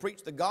 when they had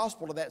preached the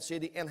gospel to that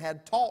city and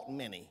had taught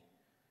many,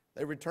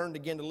 they returned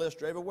again to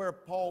Lystra. Everywhere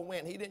Paul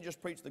went, he didn't just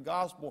preach the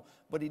gospel,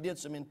 but he did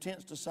some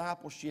intense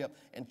discipleship.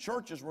 And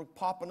churches were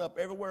popping up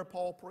everywhere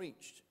Paul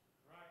preached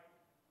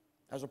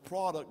as a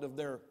product of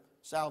their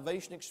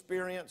salvation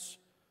experience,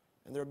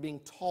 and they're being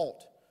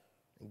taught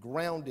and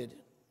grounded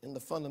in the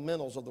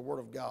fundamentals of the Word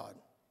of God.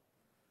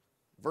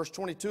 Verse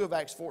 22 of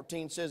Acts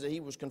 14 says that he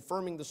was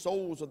confirming the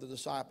souls of the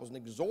disciples and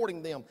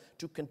exhorting them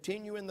to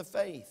continue in the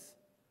faith.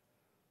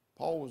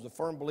 Paul was a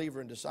firm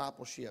believer in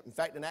discipleship. In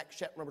fact, in Acts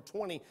chapter number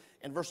 20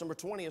 and verse number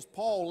 20, as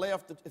Paul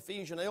left the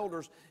Ephesian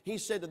elders, he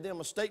said to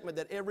them a statement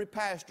that every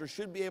pastor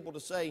should be able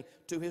to say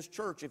to his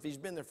church if he's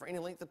been there for any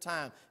length of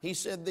time. He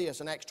said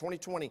this in Acts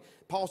 20:20.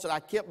 Paul said, I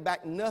kept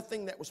back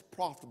nothing that was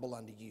profitable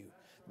unto you,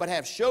 but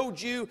have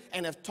showed you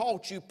and have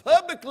taught you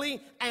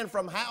publicly and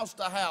from house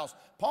to house.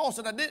 Paul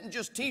said, I didn't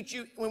just teach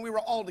you when we were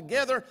all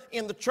together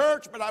in the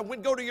church, but I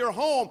would go to your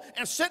home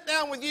and sit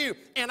down with you.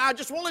 And I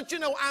just want to let you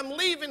know I'm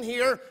leaving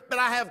here, but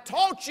I have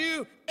taught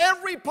you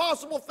every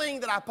possible thing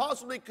that I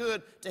possibly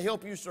could to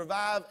help you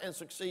survive and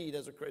succeed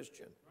as a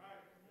Christian.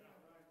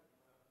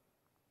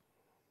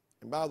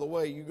 And by the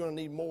way, you're going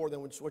to need more than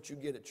what you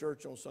get at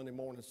church on Sunday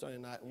morning, Sunday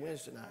night, and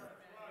Wednesday night.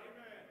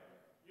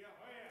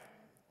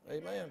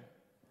 Amen.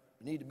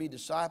 You need to be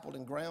discipled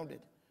and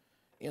grounded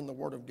in the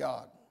Word of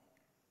God.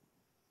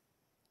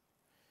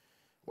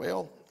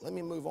 Well, let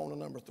me move on to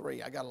number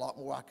 3. I got a lot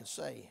more I could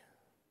say.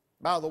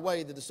 By the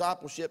way, the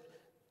discipleship,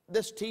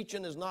 this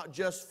teaching is not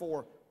just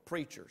for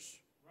preachers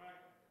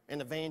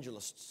and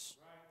evangelists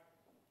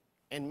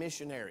and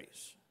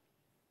missionaries.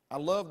 I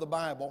love the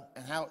Bible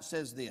and how it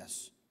says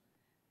this.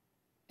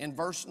 In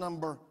verse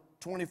number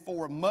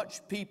 24,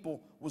 much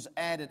people was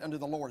added unto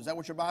the Lord. Is that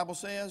what your Bible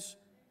says?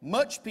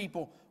 Much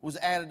people was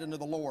added unto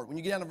the Lord. When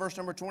you get down to verse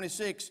number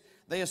 26,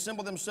 they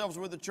assembled themselves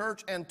with the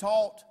church and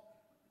taught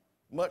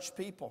much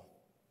people.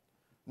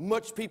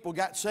 Much people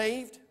got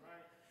saved,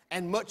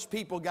 and much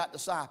people got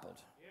discipled.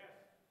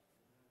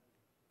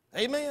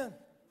 Amen.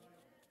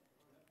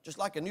 Just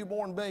like a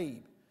newborn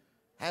babe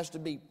has to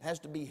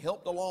be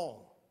helped along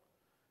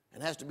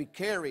and has to be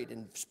carried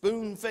and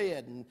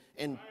spoon-fed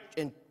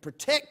and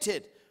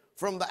protected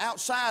from the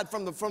outside,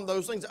 from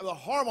those things that will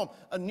harm them.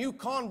 A new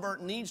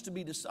convert needs to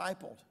be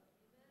discipled.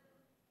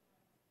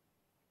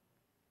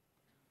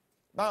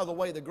 By the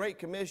way, the Great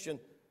Commission,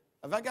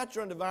 have I got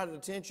your undivided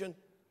attention?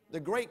 The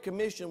Great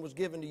Commission was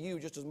given to you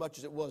just as much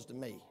as it was to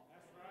me.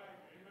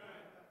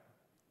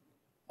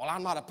 Well,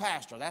 I'm not a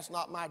pastor. That's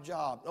not my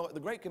job. No, the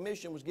Great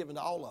Commission was given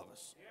to all of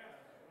us.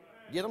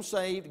 Get them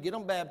saved, get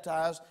them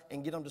baptized,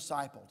 and get them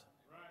discipled.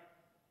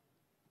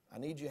 I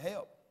need your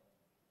help.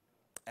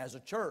 As a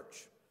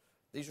church,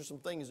 these are some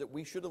things that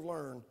we should have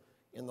learned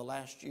in the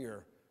last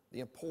year. The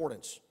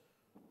importance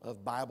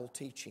of Bible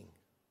teaching.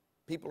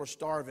 People are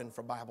starving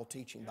for Bible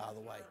teaching, by the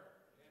way.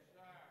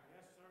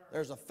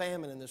 There's a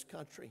famine in this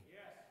country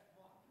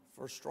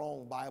for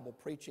strong Bible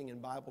preaching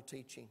and Bible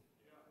teaching.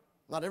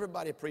 Not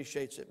everybody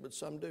appreciates it, but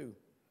some do.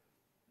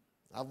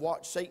 I've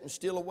watched Satan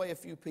steal away a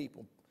few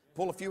people,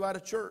 pull a few out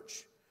of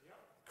church,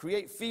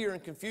 create fear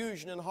and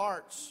confusion in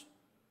hearts.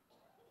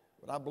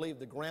 But I believe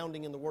the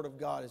grounding in the Word of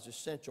God is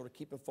essential to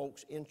keeping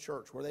folks in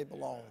church where they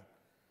belong.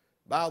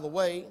 By the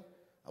way,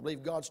 I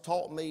believe God's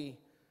taught me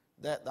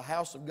that the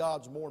house of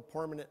God's more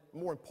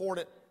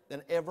important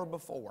than ever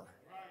before.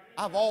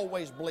 I've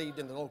always believed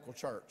in the local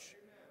church.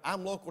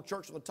 I'm local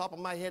church from the top of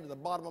my head to the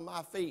bottom of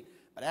my feet.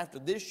 But after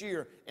this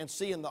year and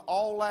seeing the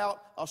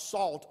all-out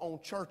assault on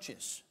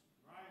churches,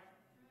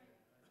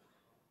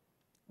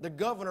 the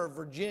governor of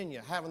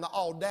Virginia having the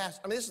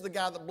audacity, I mean, this is the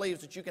guy that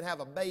believes that you can have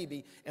a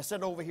baby and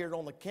sit over here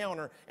on the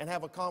counter and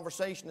have a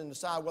conversation and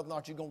decide whether or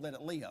not you're going to let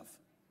it live.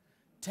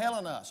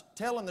 Telling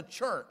the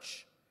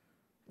church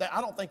that I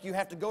don't think you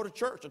have to go to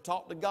church to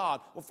talk to God.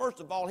 Well, first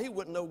of all, he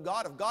wouldn't know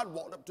God if God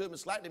walked up to him and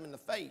slapped him in the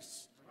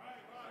face.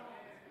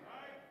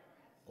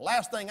 The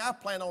last thing I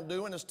plan on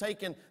doing is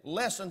taking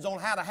lessons on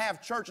how to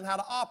have church and how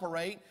to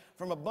operate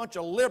from a bunch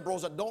of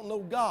liberals that don't know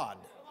God.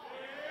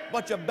 A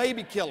bunch of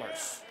baby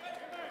killers.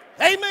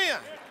 Amen.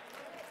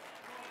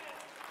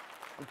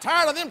 I'm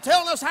tired of them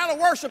telling us how to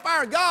worship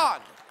our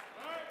God.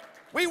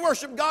 We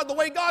worship God the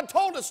way God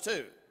told us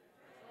to.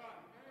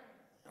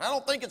 I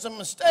don't think it's a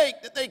mistake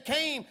that they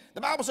came.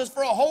 The Bible says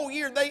for a whole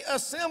year they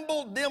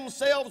assembled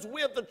themselves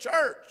with the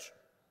church.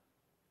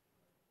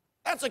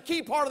 That's a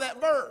key part of that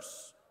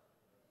verse.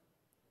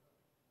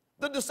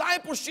 The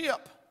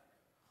discipleship,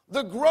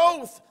 the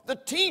growth, the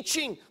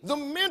teaching, the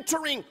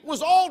mentoring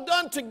was all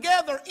done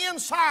together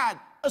inside,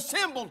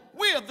 assembled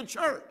with the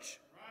church.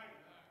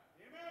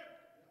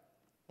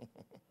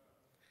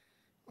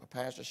 My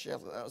pastor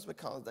Sheffield, that was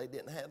because they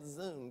didn't have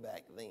Zoom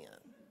back then.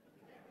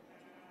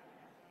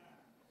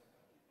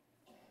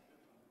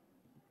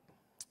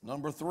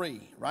 Number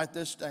 3, write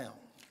this down.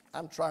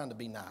 I'm trying to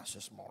be nice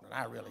this morning.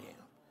 I really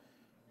am.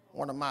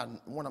 One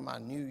of my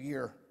New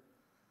Year,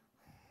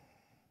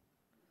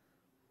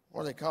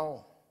 what do they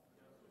call?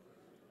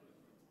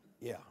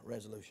 Yeah,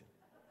 resolution.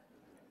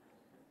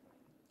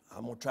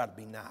 I'm going to try to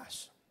be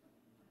nice.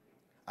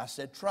 I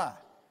said try.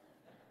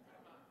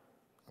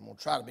 I'm going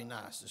to try to be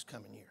nice this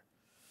coming year.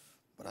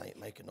 But I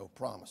ain't making no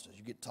promises.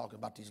 You get talking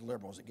about these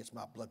liberals, it gets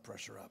my blood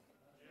pressure up.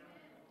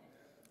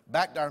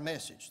 Back to our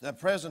message. The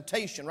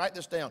presentation, write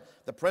this down.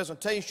 The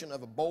presentation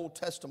of a bold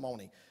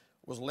testimony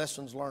was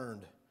lessons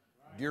learned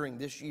during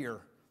this year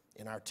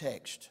in our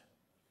text.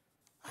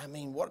 I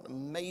mean, what an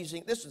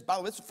amazing, by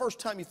the way, it's the first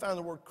time you found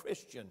the word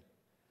Christian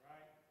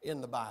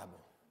in the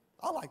Bible.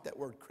 I like that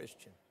word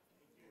Christian.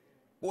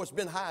 Boy, it's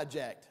been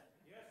hijacked.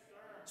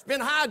 It's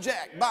been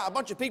hijacked by a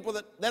bunch of people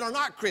that are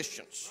not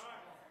Christians.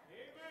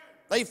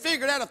 They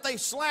figured out if they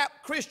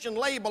slap Christian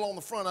label on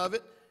the front of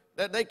it,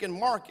 that they can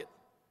market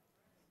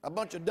a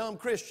bunch of dumb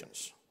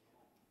Christians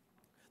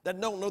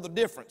that don't know the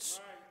difference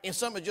in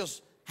something that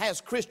just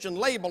has Christian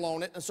label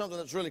on it and something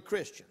that's really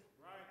Christian.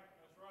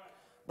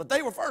 But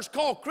they were first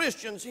called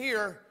Christians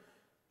here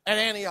at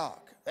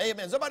Antioch.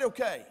 Amen. Is everybody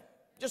okay?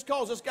 Just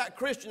because it's got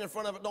Christian in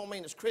front of it don't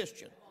mean it's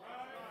Christian.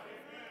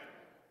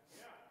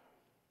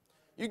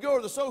 You go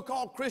to the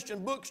so-called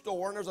Christian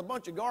bookstore and there's a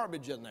bunch of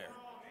garbage in there.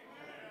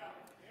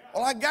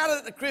 Well, I got it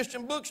at the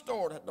Christian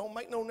bookstore. That don't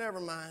make no never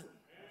mind.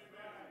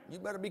 You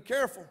better be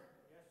careful.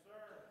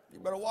 You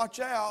better watch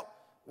out.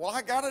 Well,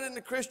 I got it in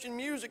the Christian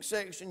music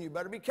section. You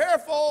better be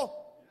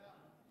careful.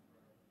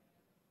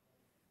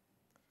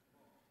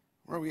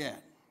 Where are we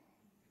at?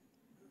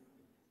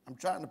 I'm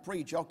trying to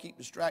preach. Y'all keep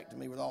distracting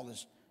me with all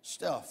this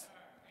stuff.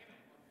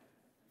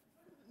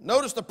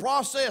 Notice the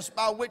process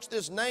by which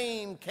this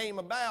name came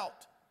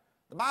about.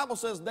 The Bible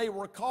says they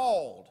were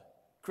called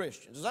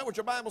Christians. Is that what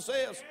your Bible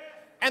says?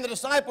 And the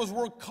disciples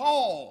were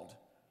called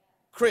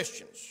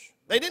Christians.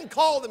 They didn't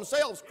call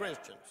themselves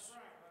Christians.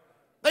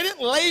 They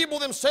didn't label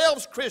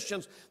themselves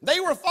Christians.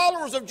 They were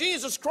followers of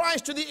Jesus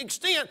Christ to the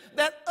extent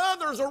that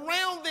others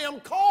around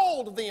them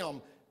called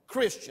them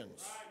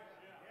Christians.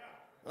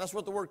 And that's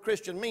what the word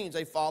Christian means,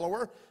 a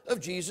follower of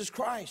Jesus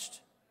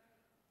Christ.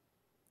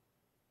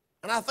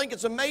 And I think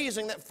it's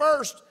amazing that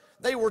first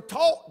they were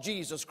taught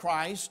Jesus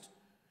Christ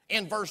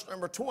in verse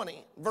number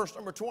 20, verse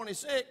number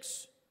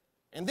 26,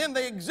 and then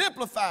they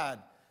exemplified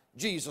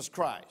Jesus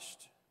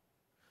Christ.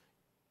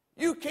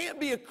 You can't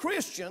be a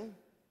Christian,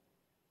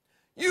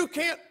 you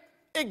can't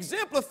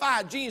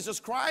exemplify Jesus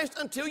Christ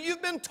until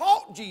you've been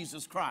taught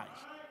Jesus Christ.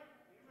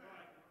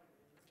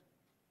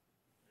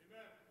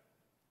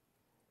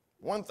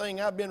 One thing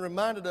I've been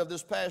reminded of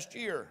this past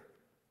year,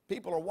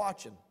 people are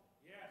watching.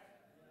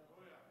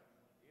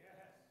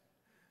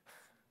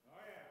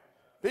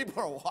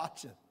 People are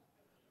watching.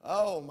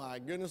 Oh my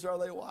goodness, are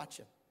they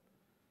watching?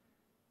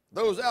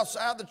 Those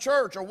outside the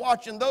church are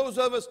watching those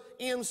of us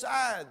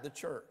inside the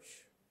church.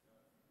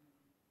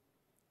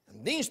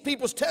 And these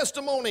people's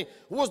testimony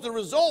was the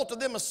result of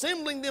them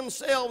assembling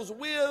themselves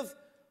with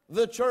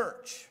the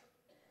church.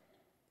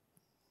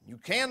 You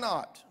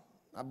cannot,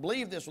 I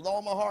believe this with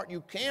all my heart,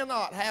 you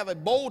cannot have a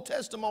bold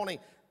testimony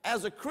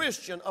as a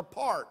Christian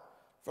apart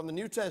from the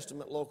New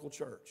Testament local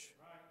church.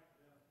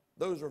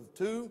 Those are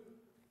two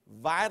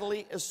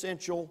vitally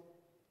essential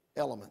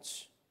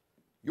elements.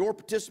 Your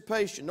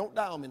participation, don't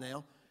die on me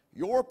now,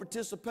 your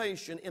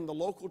participation in the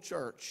local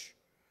church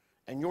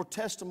and your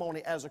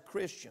testimony as a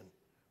Christian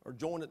are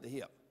joined at the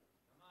hip.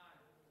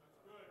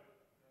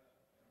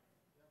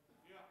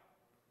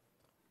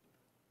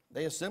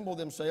 They assemble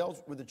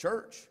themselves with the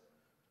church.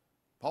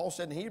 Paul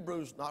said in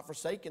Hebrews, not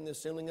forsaking the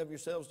assembling of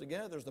yourselves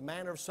together, as the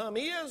manner of some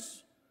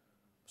is,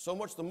 so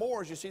much the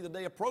more as you see the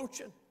day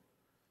approaching.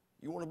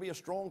 You want to be a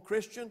strong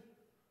Christian?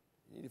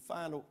 You need to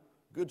find a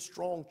good,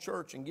 strong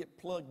church and get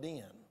plugged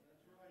in.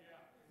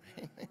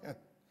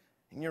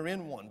 And you're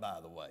in one, by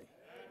the way.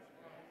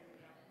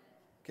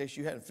 In case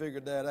you hadn't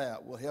figured that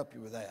out, we'll help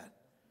you with that.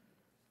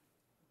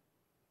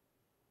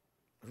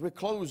 As we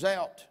close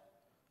out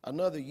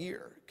another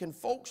year, can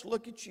folks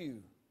look at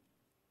you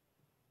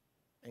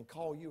and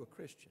call you a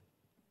Christian?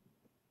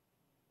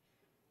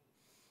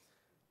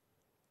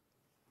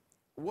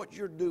 What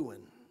you're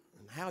doing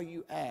and how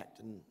you act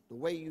and the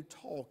way you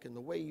talk and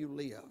the way you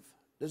live,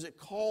 does it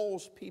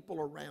cause people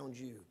around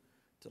you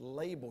to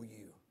label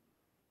you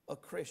a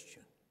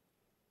Christian?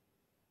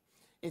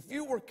 If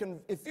you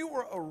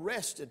were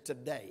arrested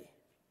today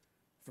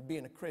for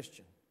being a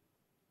Christian,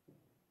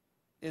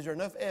 is there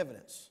enough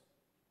evidence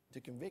to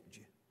convict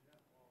you?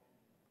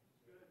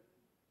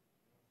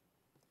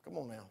 Come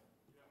on now.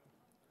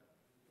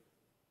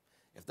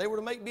 If they were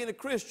to make being a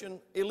Christian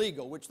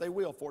illegal, which they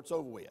will before it's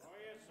over with. Oh,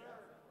 yes, sir.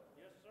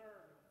 Yes, sir.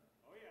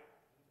 Oh, yeah.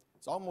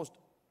 It's almost,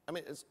 I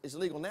mean, it's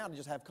illegal now to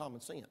just have common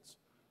sense.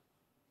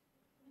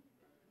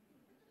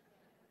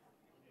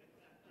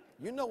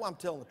 You know I'm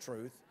telling the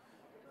truth.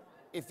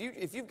 If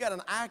you've got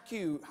an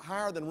IQ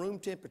higher than room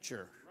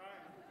temperature,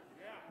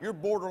 you're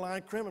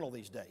borderline criminal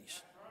these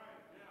days.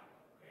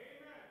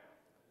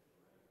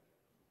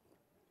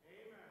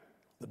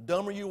 The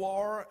dumber you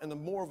are and the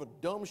more of a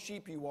dumb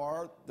sheep you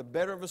are, the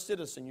better of a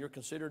citizen you're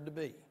considered to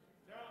be.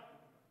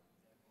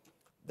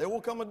 There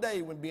will come a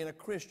day when being a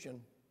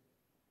Christian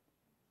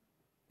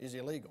is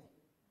illegal.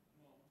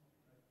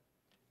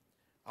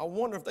 I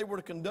wonder if they were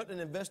to conduct an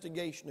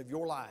investigation of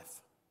your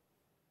life,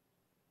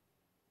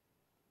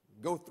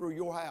 go through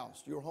your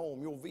house, your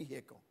home, your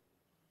vehicle,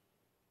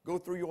 go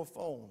through your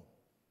phone,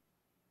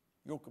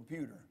 your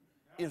computer.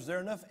 Is there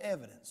enough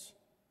evidence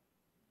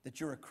that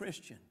you're a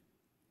Christian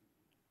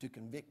to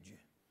convict you?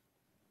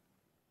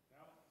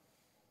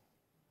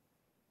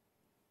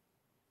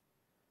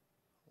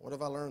 What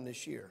have I learned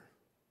this year?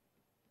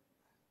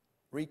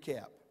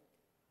 Recap.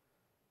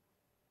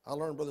 I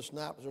learned, Brother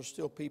Snipes, there's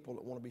still people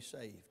that want to be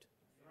saved.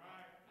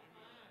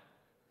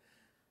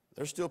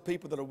 There's still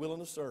people that are willing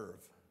to serve.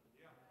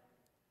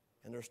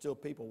 And there's still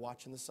people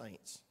watching the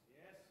saints.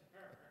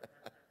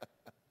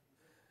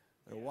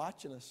 They're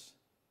watching us.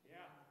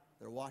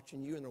 They're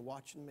watching you and they're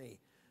watching me.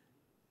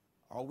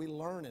 Are we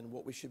learning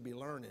what we should be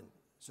learning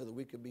so that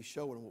we could be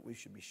showing what we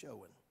should be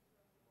showing?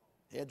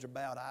 Heads are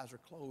bowed, eyes are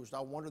closed.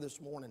 I wonder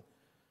this morning,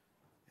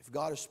 if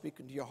God is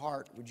speaking to your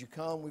heart, would you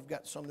come? We've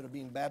got some that are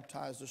being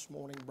baptized this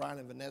morning. Brian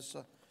and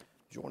Vanessa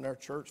joined our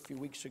church a few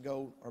weeks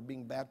ago, are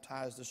being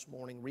baptized this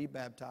morning,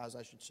 rebaptized,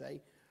 I should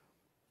say,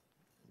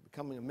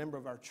 becoming a member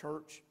of our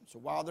church. So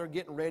while they're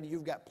getting ready,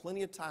 you've got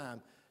plenty of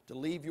time to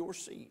leave your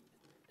seat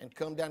and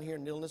come down here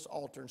and kneel on this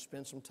altar and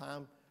spend some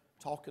time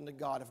talking to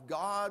God. If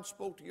God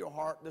spoke to your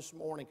heart this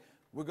morning,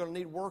 we're going to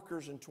need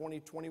workers in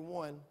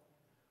 2021.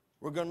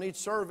 We're going to need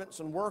servants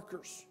and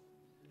workers.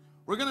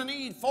 We're going to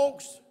need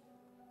folks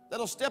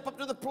that'll step up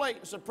to the plate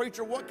and say,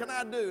 preacher, what can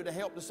I do to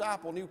help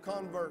disciple new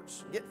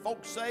converts? Get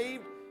folks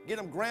saved, get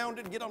them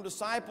grounded, get them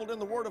discipled in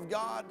the Word of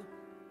God.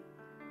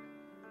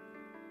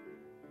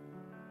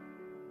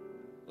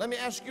 Let me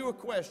ask you a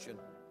question.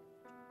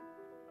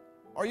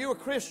 Are you a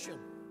Christian?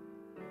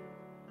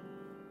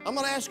 I'm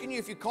not asking you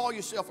if you call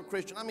yourself a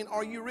Christian. I mean,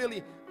 are you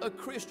really a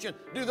Christian?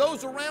 Do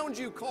those around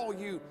you call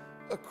you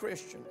a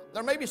Christian?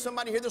 There may be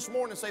somebody here this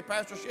morning and say,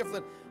 Pastor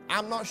Shiflin,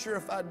 I'm not sure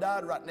if I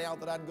died right now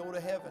that I'd go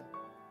to heaven.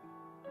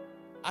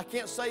 I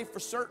can't say for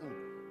certain.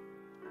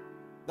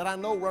 that I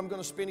know where I'm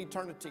going to spend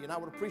eternity, and I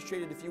would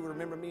appreciate it if you would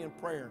remember me in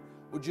prayer.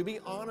 Would you be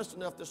honest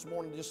enough this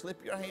morning to just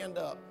slip your hand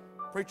up?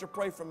 Preacher,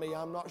 pray for me.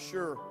 I'm not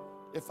sure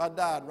if I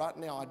died right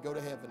now, I'd go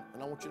to heaven,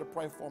 and I want you to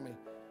pray for me.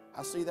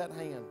 I see that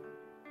hand.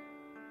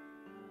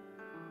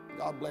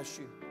 God bless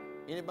you.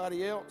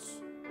 Anybody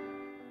else?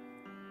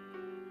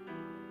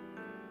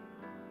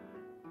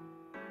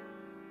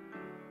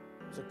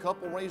 There's a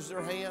couple raised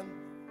their hand.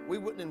 We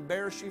wouldn't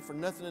embarrass you for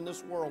nothing in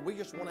this world. We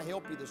just want to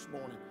help you this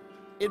morning.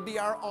 It'd be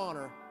our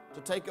honor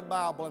to take a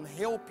Bible and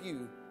help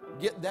you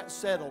get that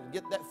settled,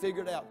 get that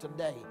figured out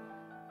today.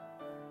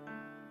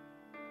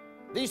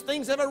 These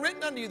things have I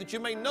written unto you that you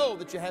may know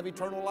that you have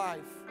eternal life.